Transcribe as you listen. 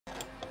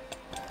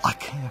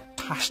care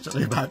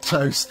passionately about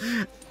toast.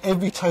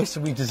 Every toaster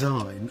we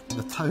design,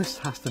 the toast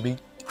has to be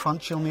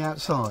crunchy on the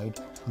outside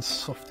and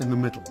soft in the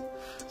middle.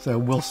 So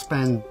we'll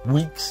spend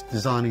weeks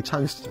designing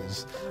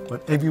toasters,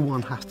 but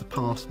everyone has to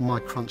pass my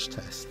crunch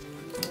test.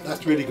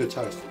 That's really good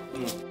toast.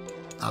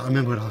 I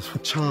remember when I was a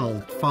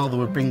child, Father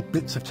would bring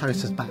bits of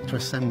toasters back to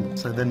assemble,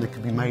 so then they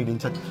could be made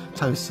into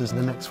toasters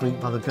the next week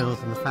by the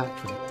girls in the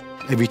factory.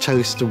 Every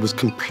toaster was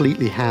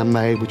completely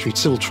handmade, which we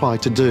still try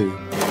to do.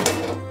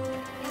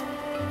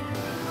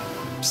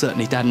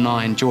 Certainly Dad and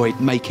I enjoyed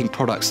making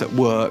products that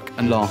work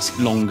and last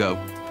longer.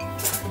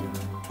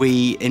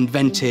 We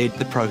invented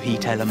the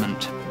ProHeat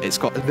element. It's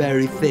got a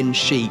very thin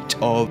sheet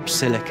of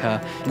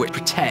silica which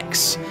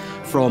protects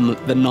from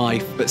the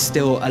knife but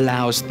still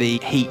allows the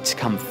heat to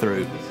come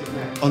through.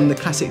 On the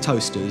classic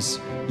toasters,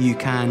 you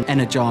can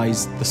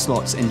energise the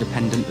slots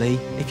independently.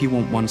 If you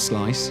want one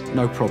slice,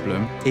 no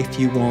problem. If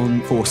you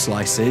want 4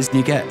 slices,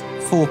 you get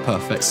 4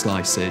 perfect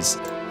slices.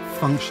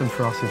 Function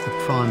for us is the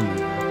prime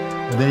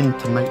mover, then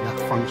to make that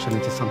function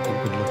into something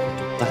good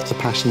looking. That's the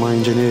passion my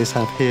engineers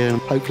have here,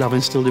 and hopefully I've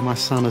instilled in my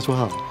son as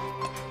well.